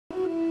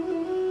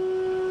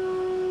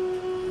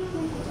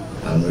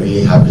I'm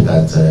really happy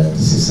that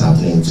this is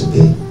happening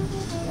today.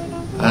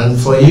 And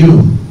for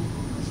you,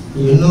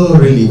 you know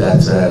really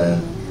that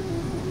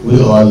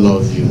we all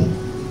love you.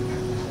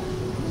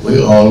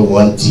 We all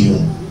want you.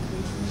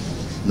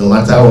 No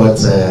matter what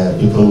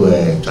people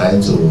were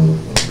trying to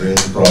bring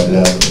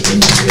problems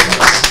into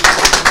us,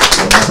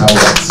 no matter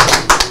what,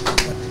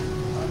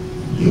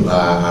 you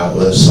are our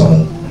own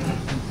son.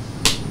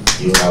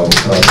 You are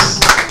with us.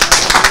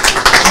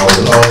 I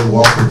will all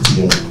work with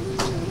you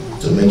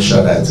to make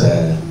sure that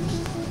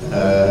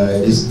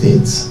this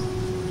state,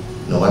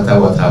 no matter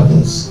what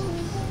happens,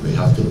 we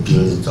have to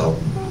build it up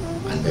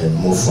and then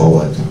move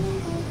forward.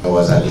 I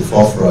was at the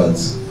forefront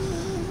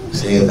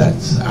saying that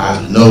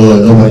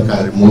nobody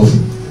can remove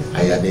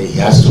Ayade. He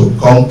has to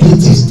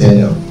complete his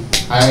tenure.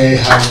 I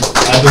have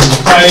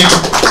identified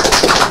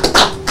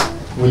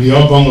with the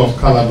Obong of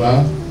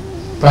Calabar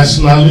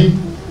personally,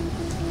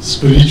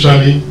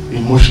 spiritually,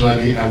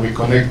 emotionally, and we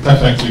connect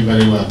perfectly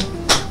very well.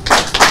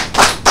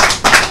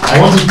 I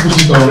want to put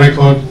it on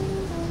record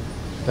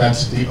that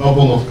the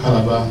Obong of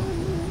Calabar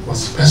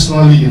was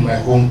personally in my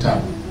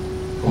hometown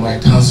for my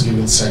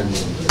Thanksgiving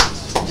ceremony.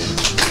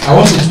 I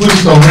want to put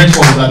it on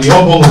record that the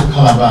Obong of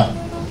Calabar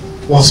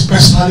was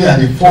personally at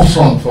the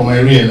forefront for my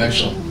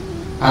re-election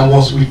and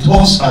was with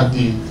us at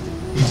the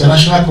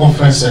International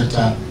Conference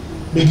Center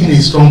making a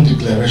strong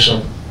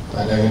declaration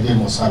that Ayade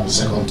must have a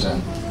second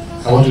term.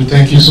 I want to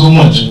thank you so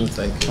much.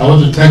 I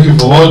want to thank you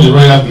for all the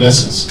royal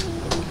blessings.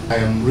 I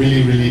am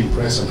really, really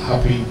impressed and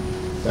happy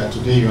that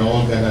today you are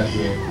all gathered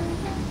here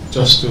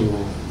just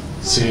to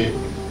say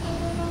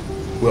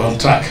we're on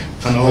track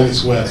and all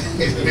is well.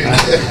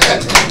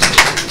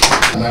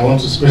 And I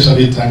want to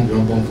especially thank the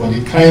Obong for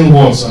the kind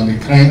words and the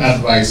kind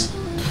advice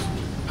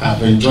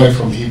I've enjoyed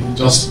from him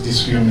just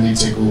these few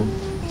minutes ago.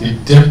 The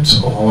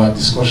depth of our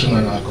discussion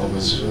and our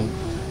conversation.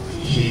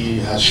 He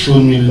has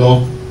shown me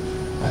love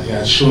and he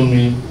has shown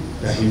me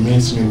that he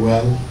means me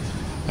well.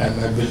 And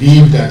I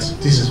believe that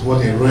this is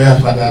what a royal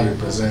father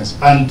represents.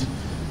 And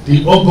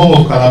the Obong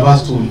of Calabar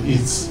stool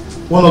is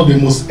one of the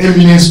most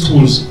eminent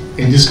schools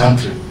in this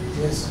country.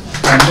 Yes.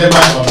 I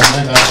never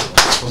organized that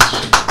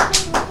position.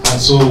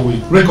 And so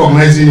with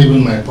recognizing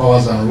even my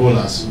powers and role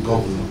as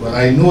governor, but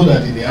I know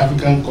that in the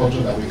African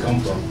culture that we come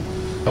from,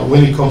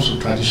 when it comes to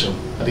tradition,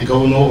 the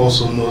governor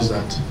also knows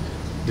that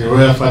the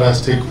royal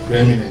fathers take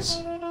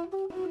preeminence.